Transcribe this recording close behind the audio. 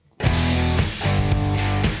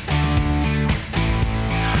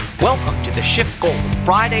Welcome to the Shift Gold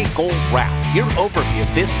Friday Gold Wrap, your overview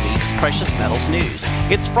of this week's precious metals news.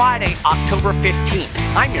 It's Friday, October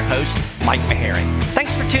 15th. I'm your host, Mike Maharrey.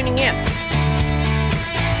 Thanks for tuning in.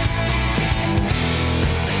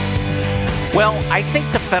 Well, I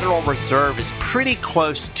think the Federal Reserve is pretty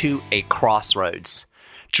close to a crossroads.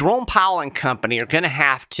 Jerome Powell and company are going to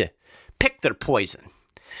have to pick their poison.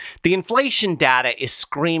 The inflation data is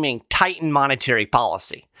screaming tighten monetary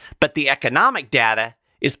policy, but the economic data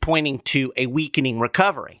is pointing to a weakening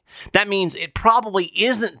recovery. That means it probably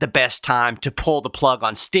isn't the best time to pull the plug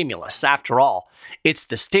on stimulus. After all, it's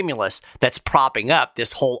the stimulus that's propping up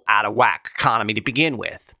this whole out-of-whack economy to begin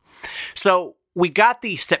with. So we got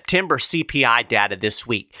the September CPI data this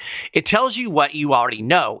week. It tells you what you already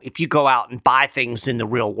know if you go out and buy things in the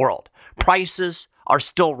real world. Prices are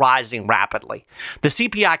still rising rapidly. The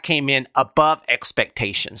CPI came in above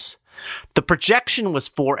expectations. The projection was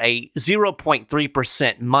for a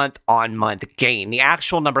 0.3% month-on-month gain. The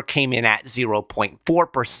actual number came in at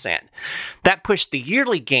 0.4%. That pushed the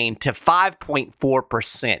yearly gain to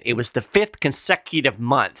 5.4%. It was the fifth consecutive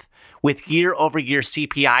month with year-over-year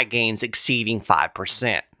CPI gains exceeding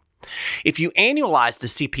 5%. If you annualize the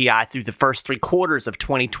CPI through the first 3 quarters of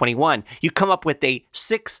 2021, you come up with a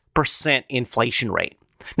 6% inflation rate.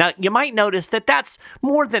 Now, you might notice that that's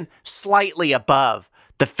more than slightly above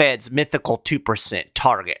the Fed's mythical 2%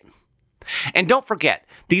 target. And don't forget,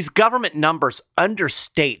 these government numbers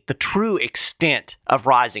understate the true extent of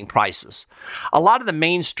rising prices. A lot of the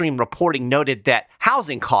mainstream reporting noted that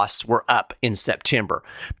housing costs were up in September,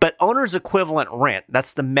 but owner's equivalent rent,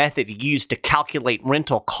 that's the method used to calculate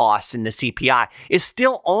rental costs in the CPI, is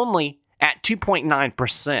still only at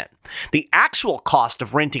 2.9%. The actual cost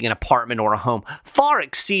of renting an apartment or a home far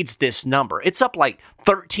exceeds this number. It's up like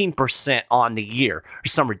 13% on the year, or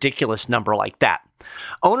some ridiculous number like that.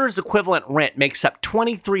 Owner's equivalent rent makes up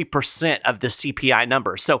 23% of the CPI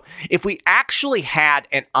number. So if we actually had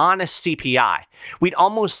an honest CPI, we'd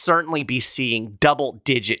almost certainly be seeing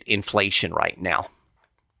double-digit inflation right now.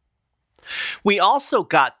 We also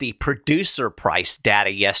got the producer price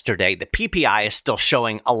data yesterday. The PPI is still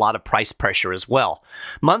showing a lot of price pressure as well.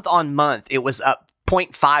 Month on month, it was up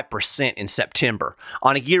 0.5% in September.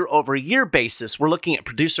 On a year-over-year basis, we're looking at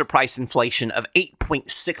producer price inflation of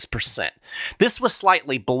 8.6%. This was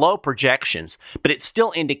slightly below projections, but it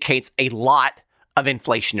still indicates a lot of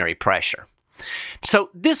inflationary pressure.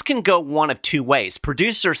 So this can go one of two ways.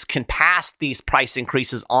 Producers can pass these price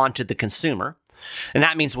increases on to the consumer, and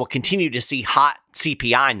that means we'll continue to see hot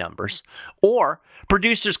CPI numbers, or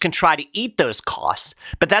producers can try to eat those costs,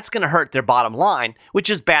 but that's going to hurt their bottom line, which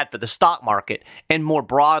is bad for the stock market and more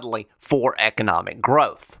broadly for economic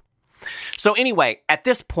growth. So anyway, at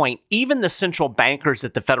this point, even the central bankers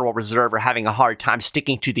at the Federal Reserve are having a hard time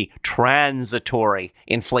sticking to the transitory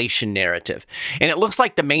inflation narrative, and it looks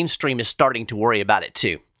like the mainstream is starting to worry about it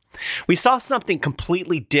too. We saw something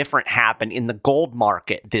completely different happen in the gold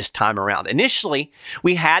market this time around. Initially,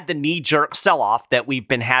 we had the knee-jerk sell-off that we've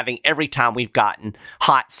been having every time we've gotten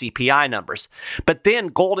hot CPI numbers. But then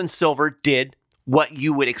gold and silver did what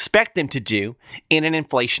you would expect them to do in an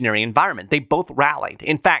inflationary environment. They both rallied.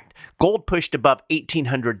 In fact, gold pushed above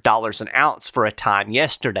 $1,800 an ounce for a time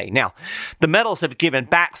yesterday. Now, the metals have given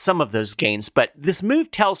back some of those gains, but this move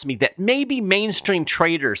tells me that maybe mainstream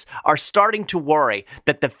traders are starting to worry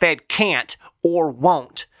that the Fed can't or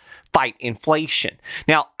won't fight inflation.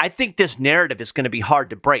 Now, I think this narrative is going to be hard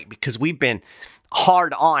to break because we've been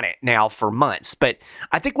hard on it now for months, but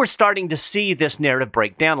I think we're starting to see this narrative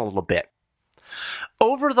break down a little bit.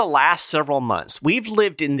 Over the last several months, we've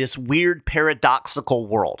lived in this weird paradoxical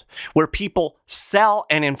world where people sell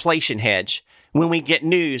an inflation hedge when we get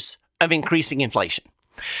news of increasing inflation.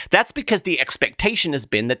 That's because the expectation has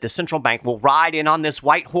been that the central bank will ride in on this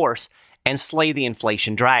white horse and slay the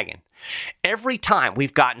inflation dragon. Every time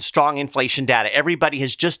we've gotten strong inflation data, everybody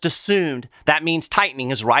has just assumed that means tightening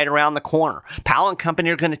is right around the corner. Powell and company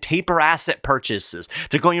are going to taper asset purchases.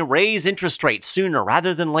 They're going to raise interest rates sooner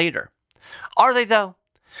rather than later. Are they, though?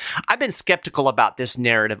 I've been skeptical about this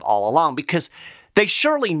narrative all along because they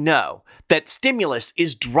surely know that stimulus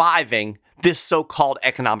is driving this so-called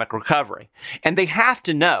economic recovery. And they have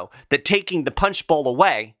to know that taking the punch bowl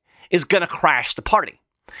away is going to crash the party.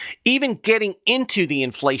 Even getting into the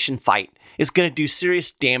inflation fight is going to do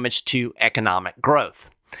serious damage to economic growth.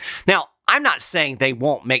 Now, I'm not saying they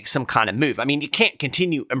won't make some kind of move. I mean, you can't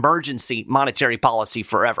continue emergency monetary policy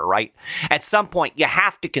forever, right? At some point, you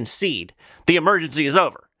have to concede the emergency is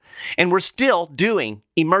over. And we're still doing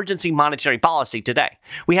emergency monetary policy today.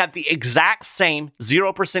 We have the exact same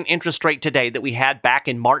 0% interest rate today that we had back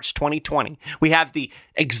in March 2020. We have the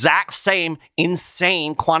exact same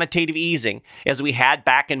insane quantitative easing as we had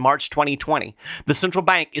back in March 2020. The central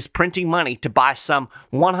bank is printing money to buy some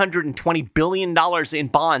 $120 billion in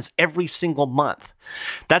bonds every single month.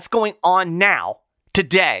 That's going on now,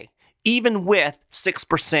 today, even with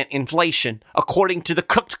 6% inflation, according to the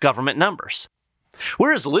cooked government numbers.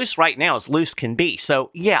 We're as loose right now as loose can be.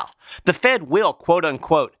 So yeah, the Fed will, quote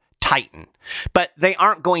unquote, tighten, but they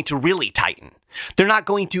aren't going to really tighten. They're not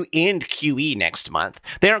going to end QE next month.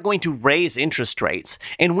 They aren't going to raise interest rates.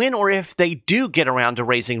 And when or if they do get around to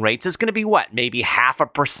raising rates, it's going to be what? Maybe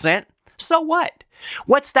 0.5%? So what?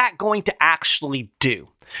 What's that going to actually do?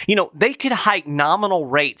 You know, they could hike nominal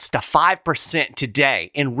rates to 5%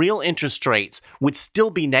 today, and real interest rates would still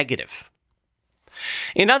be negative.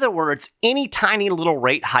 In other words, any tiny little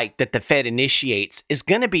rate hike that the Fed initiates is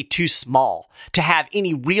going to be too small to have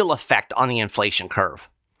any real effect on the inflation curve.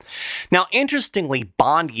 Now, interestingly,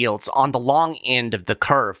 bond yields on the long end of the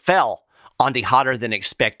curve fell on the hotter than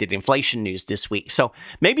expected inflation news this week. So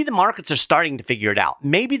maybe the markets are starting to figure it out.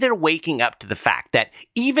 Maybe they're waking up to the fact that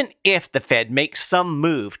even if the Fed makes some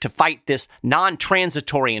move to fight this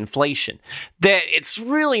non-transitory inflation, that it's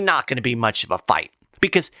really not going to be much of a fight.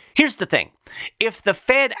 Because here's the thing, if the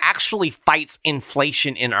Fed actually fights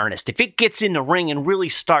inflation in earnest, if it gets in the ring and really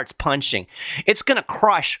starts punching, it's going to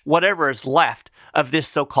crush whatever is left of this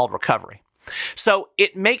so-called recovery. So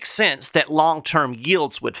it makes sense that long-term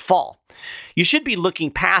yields would fall. You should be looking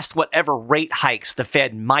past whatever rate hikes the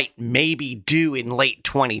Fed might maybe do in late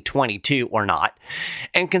 2022 or not,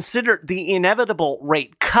 and consider the inevitable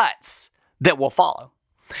rate cuts that will follow.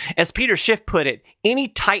 As Peter Schiff put it, any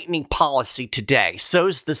tightening policy today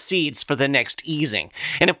sows the seeds for the next easing.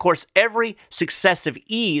 And of course, every successive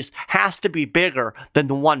ease has to be bigger than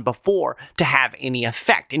the one before to have any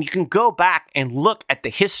effect. And you can go back and look at the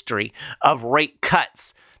history of rate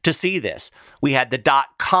cuts to see this. We had the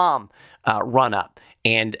dot-com run up.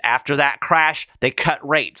 And after that crash, they cut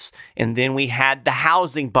rates. And then we had the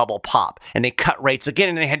housing bubble pop, and they cut rates again,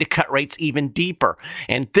 and they had to cut rates even deeper.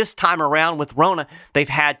 And this time around with Rona, they've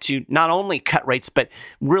had to not only cut rates, but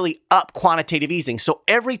really up quantitative easing. So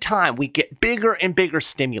every time we get bigger and bigger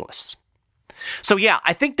stimulus. So yeah,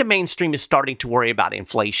 I think the mainstream is starting to worry about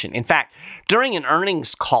inflation. In fact, during an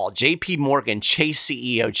earnings call, JP Morgan Chase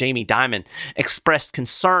CEO Jamie Dimon expressed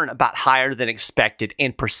concern about higher than expected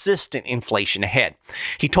and persistent inflation ahead.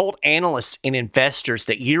 He told analysts and investors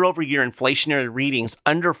that year-over-year inflationary readings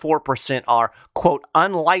under 4% are, quote,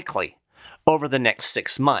 unlikely over the next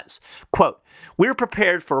 6 months. Quote, we're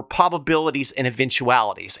prepared for probabilities and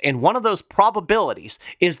eventualities, and one of those probabilities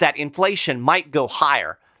is that inflation might go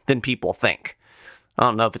higher than people think. I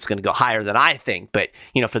don't know if it's going to go higher than I think, but,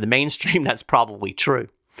 for the mainstream, that's probably true.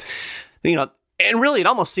 And really, it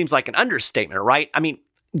almost seems like an understatement, right? I mean,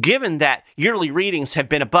 given that yearly readings have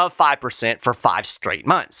been above 5% for 5 straight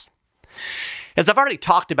months. As I've already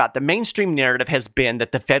talked about, the mainstream narrative has been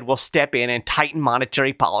that the Fed will step in and tighten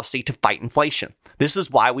monetary policy to fight inflation. This is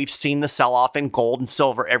why we've seen the sell-off in gold and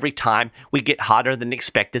silver every time we get hotter than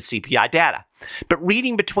expected CPI data. But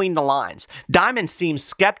reading between the lines, Dimon seems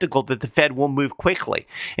skeptical that the Fed will move quickly,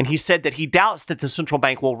 and he said that he doubts that the central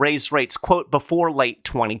bank will raise rates, quote, before late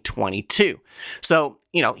 2022. So,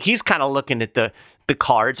 he's kind of looking at the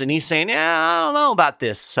cards, and he's saying, I don't know about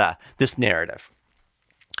this narrative.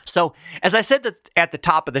 So, as I said at the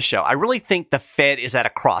top of the show, I really think the Fed is at a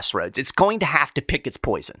crossroads. It's going to have to pick its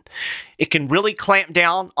poison. It can really clamp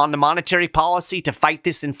down on the monetary policy to fight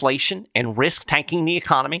this inflation and risk tanking the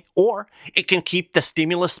economy, or it can keep the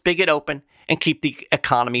stimulus spigot open and keep the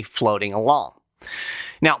economy floating along.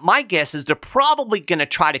 Now, my guess is they're probably going to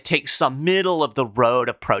try to take some middle-of-the-road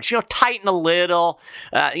approach. Tighten a little,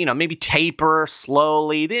 maybe taper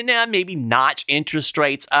slowly, then maybe notch interest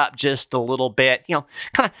rates up just a little bit.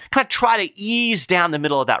 Kind of try to ease down the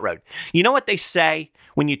middle of that road. You know what they say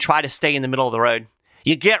when you try to stay in the middle of the road?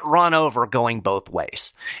 You get run over going both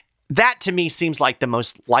ways. That, to me, seems like the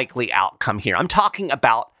most likely outcome here. I'm talking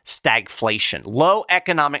about stagflation, low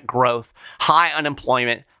economic growth, high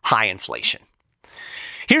unemployment, high inflation.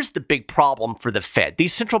 Here's the big problem for the Fed.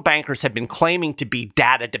 These central bankers have been claiming to be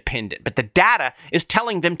data dependent, but the data is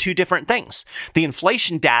telling them two different things. The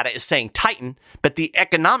inflation data is saying tighten, but the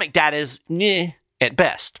economic data is at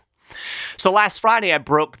best. So last Friday, I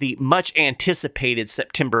broke the much anticipated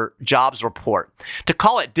September jobs report. To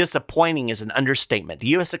call it disappointing is an understatement. The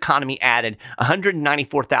U.S. economy added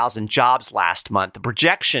 194,000 jobs last month. The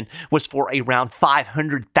projection was for around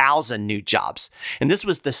 500,000 new jobs. And this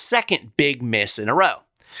was the second big miss in a row.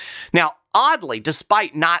 Now, oddly,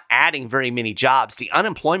 despite not adding very many jobs, the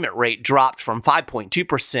unemployment rate dropped from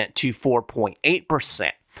 5.2% to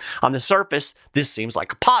 4.8%. On the surface, this seems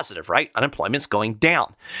like a positive, right? Unemployment's going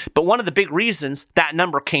down. But one of the big reasons that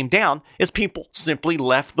number came down is people simply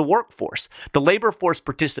left the workforce. The labor force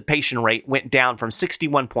participation rate went down from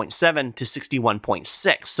 61.7 to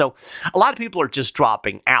 61.6. So a lot of people are just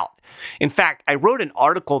dropping out. In fact, I wrote an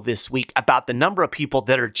article this week about the number of people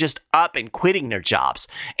that are just up and quitting their jobs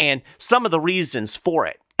and some of the reasons for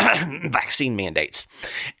it. Vaccine mandates.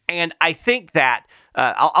 And I think that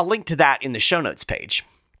I'll link to that in the show notes page.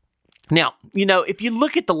 Now, if you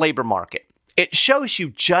look at the labor market, it shows you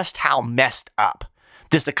just how messed up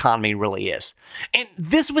this economy really is. And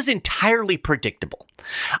this was entirely predictable.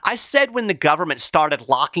 I said when the government started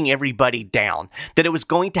locking everybody down that it was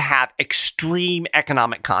going to have extreme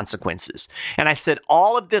economic consequences. And I said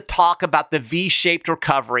all of the talk about the V-shaped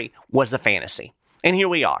recovery was a fantasy. And here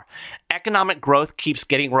we are. Economic growth keeps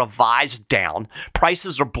getting revised down.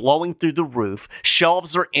 Prices are blowing through the roof.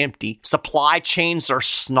 Shelves are empty. Supply chains are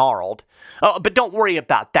snarled. Oh, but don't worry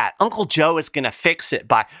about that. Uncle Joe is going to fix it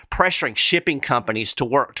by pressuring shipping companies to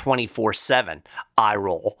work 24/7. Eye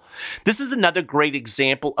roll. This is another great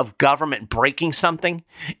example of government breaking something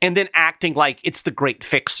and then acting like it's the great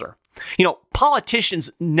fixer.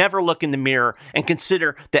 Politicians never look in the mirror and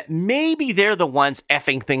consider that maybe they're the ones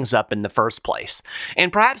effing things up in the first place.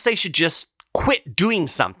 And perhaps they should just quit doing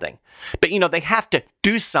something. But, they have to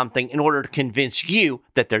do something in order to convince you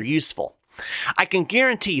that they're useful. I can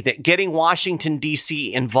guarantee that getting Washington,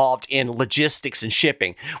 D.C. involved in logistics and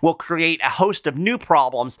shipping will create a host of new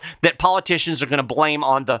problems that politicians are going to blame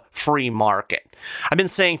on the free market. I've been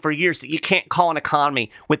saying for years that you can't call an economy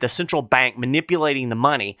with the central bank manipulating the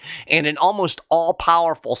money and an almost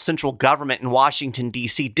all-powerful central government in Washington,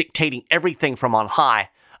 D.C. dictating everything from on high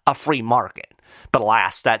a free market. But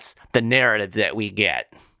alas, that's the narrative that we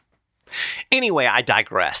get. Anyway, I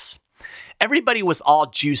digress. Everybody was all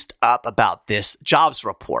juiced up about this jobs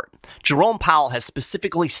report. Jerome Powell has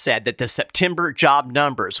specifically said that the September job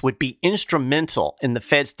numbers would be instrumental in the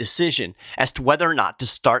Fed's decision as to whether or not to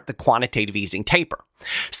start the quantitative easing taper.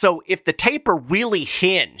 So if the taper really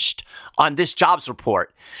hinged on this jobs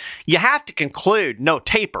report, you have to conclude no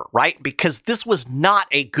taper, right? Because this was not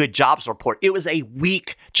a good jobs report. It was a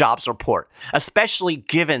weak jobs report, especially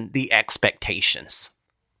given the expectations.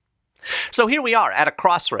 So here we are at a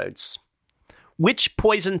crossroads. Which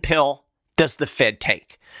poison pill does the Fed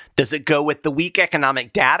take? Does it go with the weak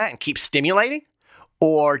economic data and keep stimulating?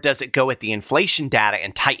 Or does it go with the inflation data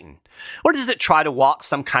and tighten? Or does it try to walk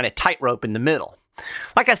some kind of tightrope in the middle?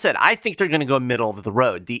 Like I said, I think they're going to go middle of the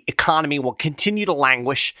road. The economy will continue to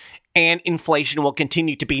languish and inflation will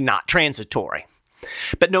continue to be not transitory.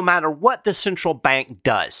 But no matter what the central bank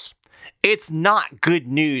does, it's not good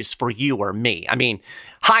news for you or me. I mean,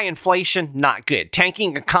 high inflation, not good.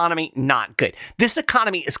 Tanking economy, not good. This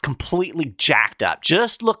economy is completely jacked up.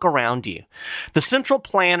 Just look around you. The central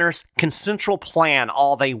planners can central plan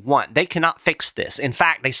all they want. They cannot fix this. In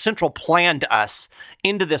fact, they central planned us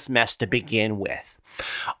into this mess to begin with.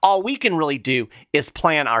 All we can really do is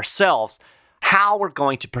plan ourselves how we're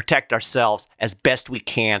going to protect ourselves as best we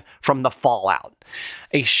can from the fallout.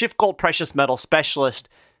 A SchiffGold precious metal specialist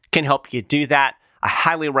can help you do that. I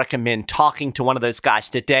highly recommend talking to one of those guys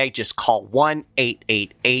today. Just call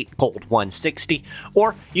 1-888-GOLD-160,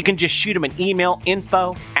 or you can just shoot them an email,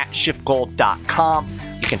 info@schiffgold.com.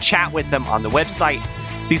 You can chat with them on the website.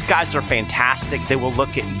 These guys are fantastic. They will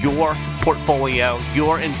look at your portfolio,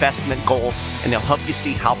 your investment goals, and they'll help you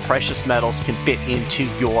see how precious metals can fit into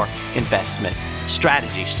your investment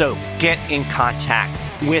strategy. So get in contact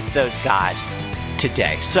with those guys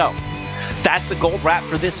today. So that's a gold wrap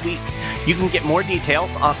for this week. You can get more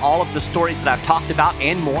details on all of the stories that I've talked about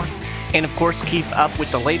and more. And of course, keep up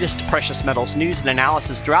with the latest precious metals news and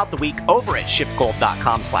analysis throughout the week over at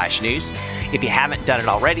schiffgold.com/news. If you haven't done it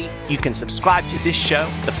already, you can subscribe to this show,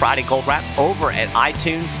 the Friday Gold Wrap, over at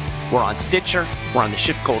iTunes. We're on Stitcher. We're on the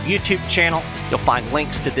SchiffGold YouTube channel. You'll find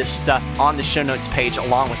links to this stuff on the show notes page,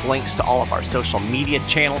 along with links to all of our social media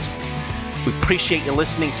channels. We appreciate you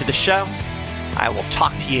listening to the show. I will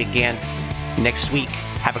talk to you again next week.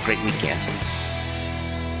 Have a great weekend.